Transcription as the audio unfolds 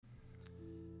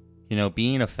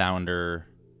Being a founder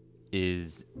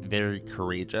is very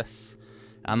courageous.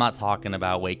 I'm not talking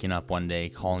about waking up one day,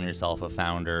 calling yourself a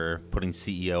founder, putting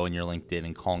CEO in your LinkedIn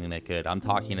and calling it good. I'm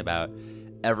talking about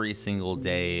every single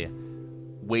day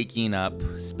waking up,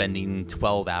 spending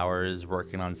 12 hours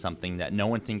working on something that no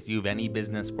one thinks you have any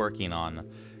business working on,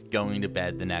 going to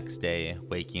bed the next day,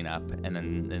 waking up, and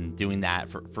then doing that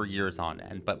for years on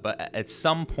end. But at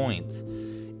some point,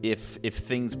 if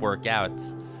things work out,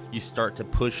 you start to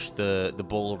push the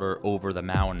boulder over the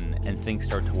mountain and things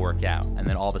start to work out. And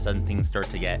then all of a sudden things start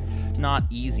to get not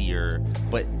easier,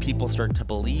 but people start to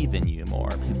believe in you more.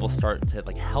 People start to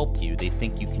help you. They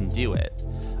think you can do it.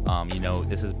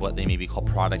 This is what they maybe call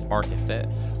product market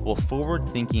fit. Well, Forward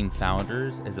Thinking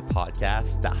Founders is a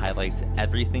podcast that highlights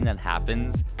everything that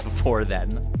happens before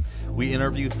then. We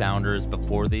interview founders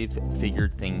before they've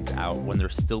figured things out, when they're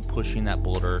still pushing that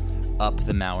boulder up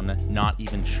the mountain, not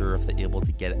even sure if they're able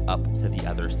to get it up to the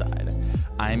other side.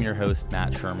 I am your host,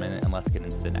 Matt Sherman, and let's get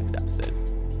into the next episode.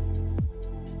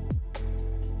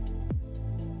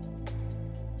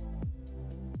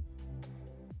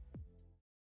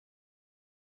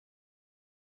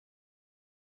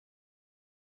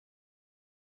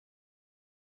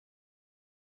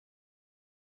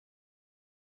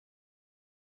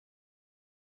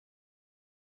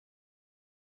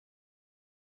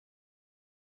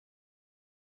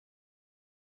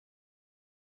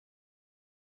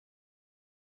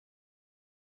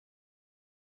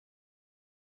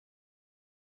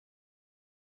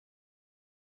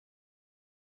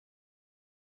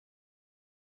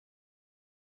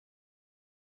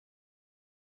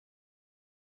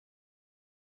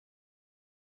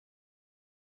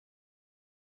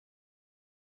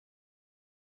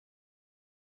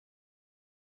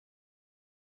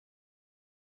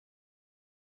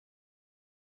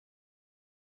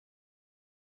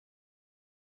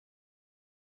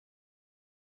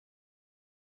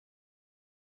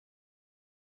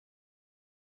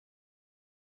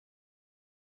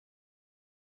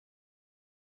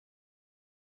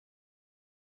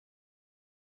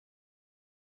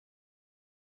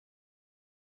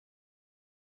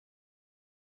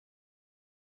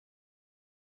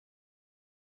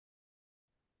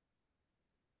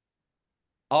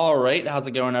 All right, how's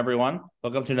it going, everyone?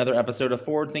 Welcome to another episode of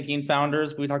Forward Thinking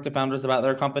Founders. We talk to founders about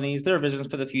their companies, their visions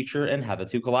for the future, and how the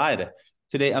two collide.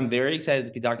 Today, I'm very excited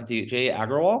to be talking to Jay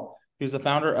Agrawal, who's the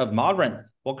founder of Modrinth.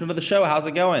 Welcome to the show. How's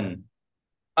it going?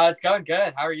 It's going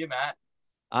good. How are you, Matt?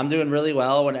 I'm doing really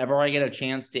well. Whenever I get a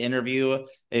chance to interview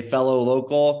a fellow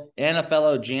local and a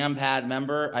fellow Jampad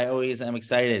member, I always am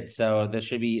excited. So this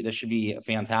should be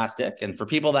fantastic. And for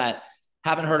people that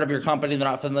haven't heard of your company, they're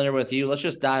not familiar with you, let's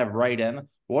just dive right in.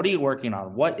 What are you working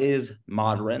on? What is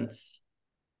Modrinth?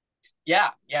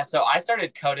 Yeah. So I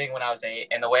started coding when I was 8,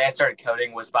 and the way I started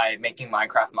coding was by making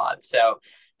Minecraft mods. So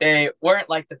they weren't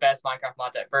like the best Minecraft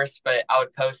mods at first, but I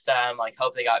would post them, like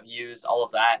hope they got views, all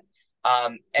of that.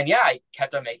 And yeah, I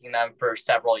kept on making them for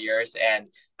several years, and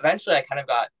eventually I kind of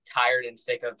got tired and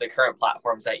sick of the current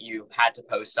platforms that you had to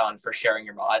post on for sharing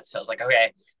your mods. So I was like,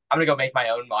 okay, I'm gonna go make my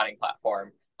own modding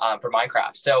platform for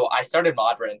Minecraft. So I started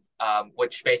Modrinth,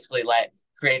 which basically let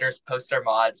creators post their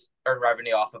mods, earn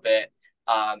revenue off of it,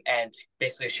 and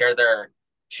basically share their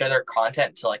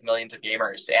content to like millions of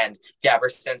gamers. And yeah, ever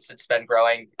since it's been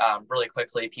growing really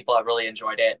quickly, people have really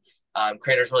enjoyed it.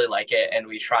 Creators really like it, and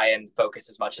we try and focus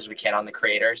as much as we can on the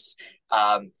creators.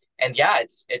 And yeah,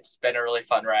 it's been a really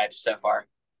fun ride so far.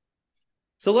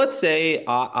 So let's say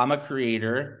I'm a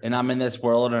creator and I'm in this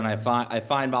world and I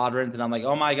find Modrinth and I'm like,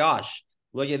 oh my gosh,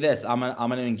 look at this. I'm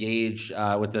gonna engage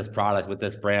with this product, with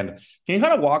this brand. Can you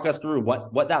kind of walk us through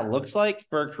what that looks like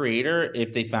for a creator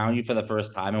if they found you for the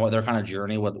first time, and what their kind of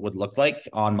journey would look like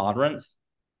on Modrinth?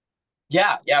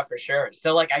 Yeah, for sure.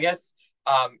 So like I guess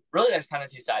really there's kind of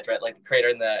two sides, right? Like the creator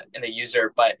and the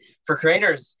user. But for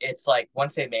creators, it's like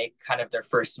once they make kind of their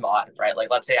first mod, right? Like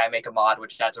let's say I make a mod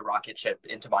which adds a rocket ship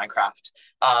into Minecraft.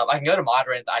 I can go to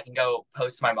Modrinth, I can go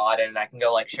post my mod, and I can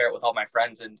go like share it with all my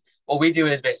friends. And what we do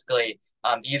is basically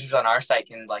the users on our site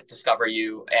can like discover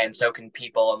you, and so can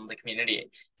people in the community.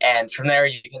 And from there,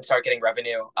 you can start getting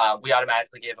revenue. We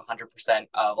automatically give 100%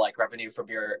 of like revenue from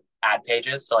your ad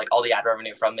pages, so like all the ad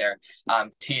revenue from there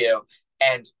to you.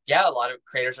 And yeah, a lot of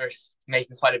creators are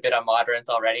making quite a bit on Modrinth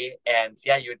already. And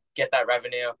yeah, you would get that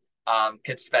revenue,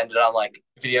 could spend it on like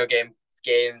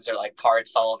games or like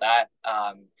parts, all of that.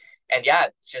 And yeah,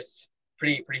 it's just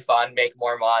pretty fun. Make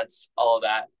more mods, all of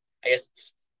that. I guess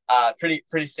it's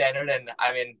pretty standard. And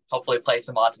I mean, hopefully play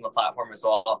some mods on the platform as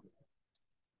well.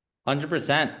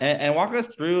 100%. And walk us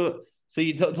through. So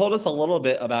you told us a little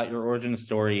bit about your origin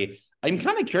story. I'm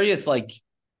kind of curious, like,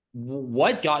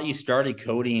 What got you started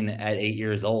coding at 8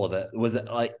 years old? Was it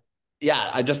like, yeah,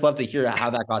 I just love to hear how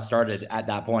that got started at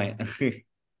that point.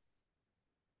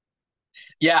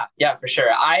 Yeah, yeah, for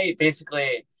sure. I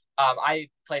basically I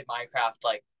played Minecraft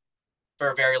like for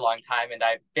a very long time, and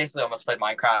I basically almost played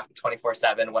Minecraft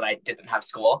 24/7 when I didn't have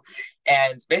school.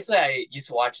 And basically, I used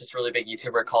to watch this really big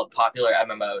YouTuber called Popular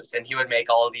MMOs, and he would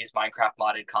make all of these Minecraft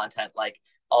modded content, like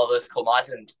all of those cool mods.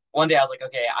 And one day I was like,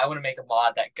 okay, I want to make a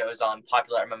mod that goes on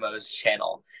Popular MMOs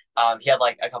channel. He had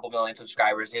like a couple million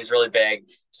subscribers, and he was really big.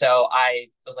 So I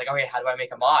was like, okay, how do I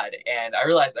make a mod? And I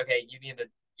realized, okay, you need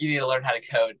to learn how to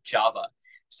code Java.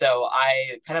 So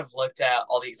I kind of looked at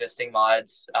all the existing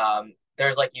mods.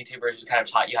 There's like YouTubers who kind of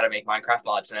taught you how to make Minecraft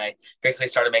mods, and I basically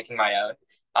started making my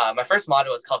own. My first mod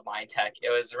was called Minetech. It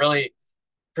was really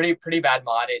pretty bad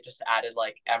mod. It just added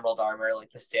like emerald armor, like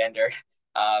the standard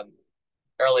um,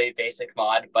 early basic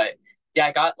mod. But yeah,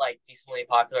 it got like decently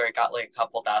popular. It got like a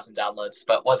couple thousand downloads,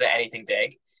 but wasn't anything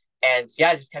big. And yeah,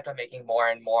 I just kept on making more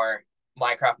and more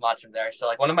Minecraft mods from there. So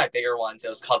like one of my bigger ones, it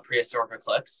was called Prehistoric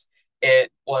Eclipse.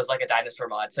 It was like a dinosaur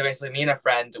mod. So basically, me and a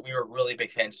friend, we were really big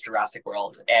fans of Jurassic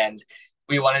World, and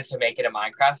we wanted to make it in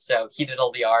Minecraft. So he did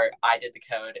all the art, I did the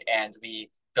code, and we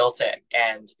built it.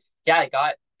 And yeah, it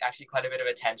got actually quite a bit of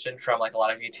attention from like a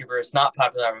lot of YouTubers, not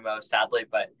popular MMO, sadly,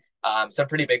 but some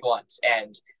pretty big ones.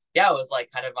 And yeah, it was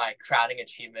like kind of my crowning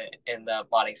achievement in the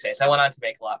modding space. I went on to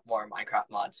make a lot more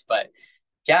Minecraft mods, but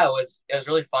yeah, it was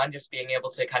really fun just being able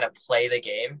to kind of play the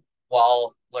game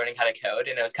while learning how to code,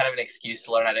 and it was kind of an excuse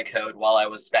to learn how to code while I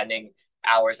was spending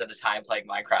hours at a time playing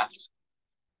Minecraft.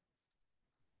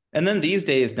 And then these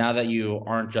days, now that you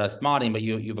aren't just modding, but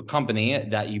you have a company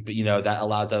that that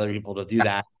allows other people to do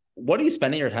that. What are you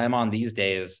spending your time on these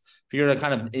days? If you're to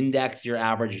kind of index your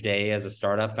average day as a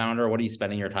startup founder, what are you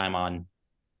spending your time on?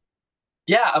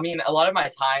 Yeah, I mean, a lot of my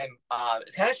time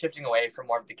is kind of shifting away from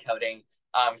more of the coding.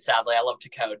 Sadly, I love to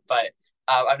code, but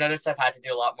I've noticed I've had to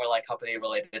do a lot more like company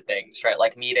related things, right?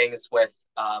 Like meetings with,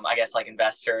 I guess, like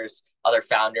investors, other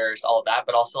founders, all of that,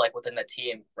 but also like within the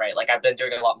team, right? Like I've been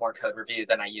doing a lot more code review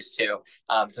than I used to,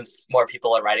 since more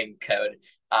people are writing code.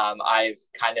 I've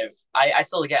kind of, I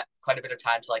still get quite a bit of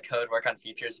time to like code, work on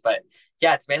features, but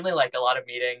yeah, it's mainly like a lot of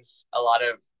meetings, a lot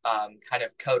of kind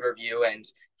of code review and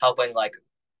helping like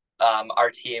our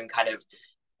team kind of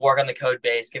work on the code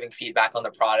base, giving feedback on the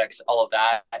products, all of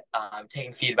that,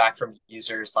 taking feedback from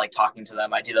users, like talking to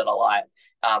them. I do that a lot.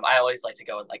 I always like to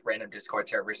go in like random Discord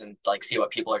servers and like see what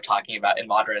people are talking about in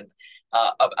Modrinth,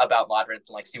 about Modrinth,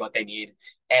 and like see what they need.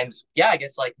 And yeah, I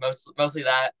guess like mostly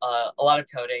that. A lot of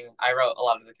coding. I wrote a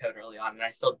lot of the code early on, and I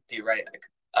still do write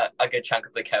a good chunk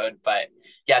of the code. But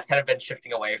yeah, it's kind of been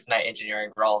shifting away from that engineering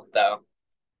role, though.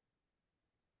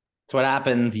 So what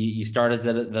happens, you start as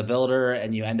the builder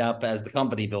and you end up as the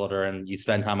company builder and you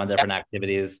spend time on Yeah. different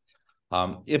activities.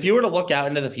 If you were to look out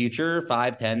into the future,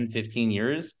 5, 10, 15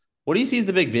 years, what do you see as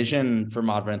the big vision for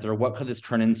Modrinth, or what could this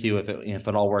turn into if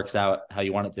it all works out how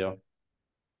you want it to?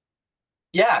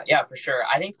 Yeah, yeah, for sure.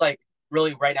 I think like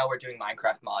really right now we're doing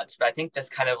Minecraft mods, but I think this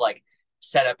kind of like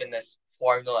setup in this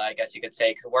formula, I guess you could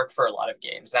say, could work for a lot of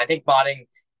games. And I think modding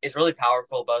is really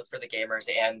powerful both for the gamers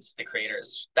and the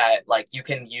creators. That like you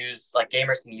can use like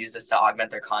gamers can use this to augment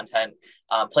their content,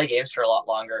 play games for a lot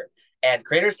longer, and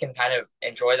creators can kind of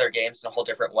enjoy their games in a whole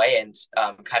different way and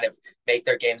kind of make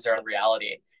their games their own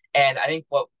reality. And I think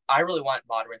what I really want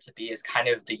Modern to be is kind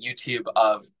of the YouTube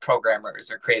of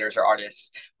programmers or creators or artists,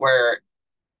 where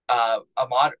a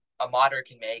modder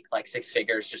can make like six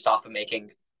figures just off of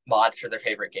making mods for their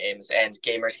favorite games, and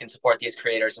gamers can support these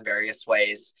creators in various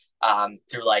ways,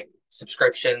 through like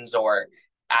subscriptions or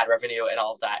ad revenue and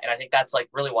all of that. And I think that's like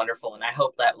really wonderful, and I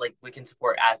hope that like we can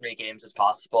support as many games as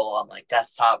possible on like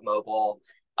desktop, mobile,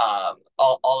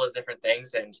 all those different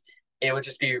things. And it would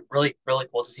just be really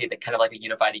cool to see that kind of like a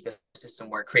unified ecosystem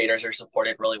where creators are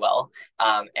supported really well,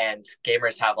 and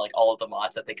gamers have like all of the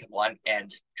mods that they could want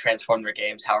and transform their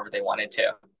games however they wanted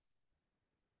to.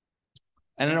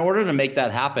 And in order to make that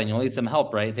happen, you'll need some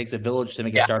help, right? It takes a village to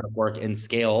make a Yeah. startup work and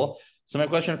scale. So my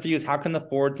question for you is, how can the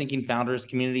forward-thinking founders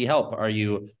community help? Are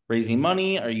you raising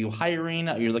money? Are you hiring?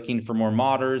 Are you looking for more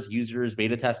modders, users,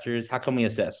 beta testers? How can we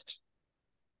assist?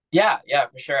 Yeah,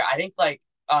 for sure. I think like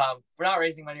we're not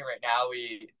raising money right now.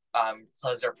 We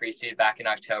closed our pre-seed back in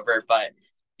October, but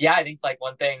yeah, I think like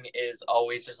one thing is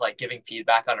always just like giving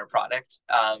feedback on our product.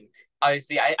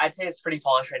 Obviously, I'd say it's pretty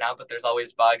polished right now, but there's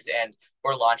always bugs, and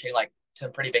we're launching like some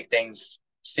pretty big things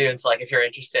soon. So like if you're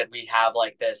interested, we have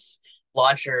like this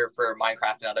launcher for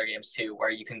Minecraft and other games too, where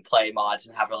you can play mods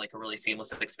and have like a really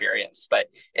seamless experience. But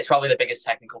it's probably the biggest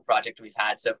technical project we've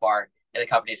had so far in the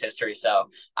company's history. So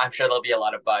I'm sure there'll be a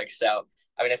lot of bugs. So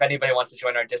I mean, if anybody wants to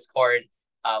join our Discord,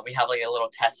 we have like a little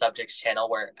test subjects channel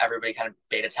where everybody kind of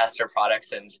beta tests their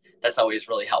products, and that's always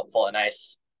really helpful and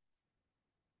nice.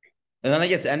 And then I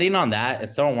guess ending on that, if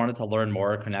someone wanted to learn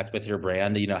more, connect with your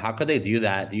brand, how could they do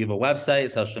that? Do you have a website,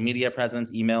 social media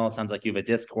presence, email? It sounds like you have a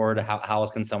Discord. How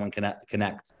else can someone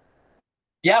connect?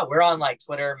 Yeah, we're on like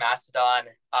Twitter, Mastodon,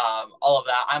 all of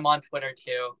that. I'm on Twitter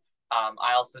too.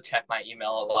 I also check my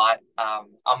email a lot.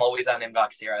 I'm always on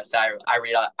Inbox Zero, so I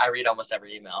read almost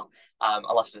every email,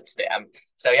 unless it's spam.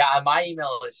 So yeah, my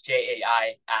email is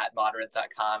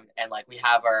jai@modrinth.com, and like we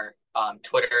have our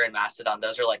Twitter and Mastodon.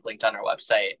 Those are like linked on our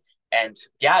website. And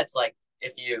yeah, it's like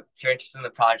if you're interested in the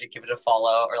project, give it a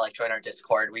follow or like join our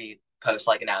Discord. We post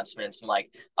like announcements and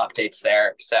like updates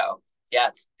there. So yeah,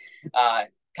 it's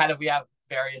kind of we have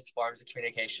various forms of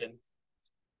communication.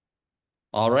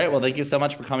 All right. Well, thank you so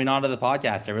much for coming on to the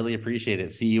podcast. I really appreciate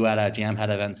it. See you at a Jamhead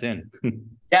event soon.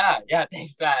 Yeah,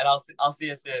 thanks, Matt. And I'll see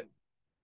you soon.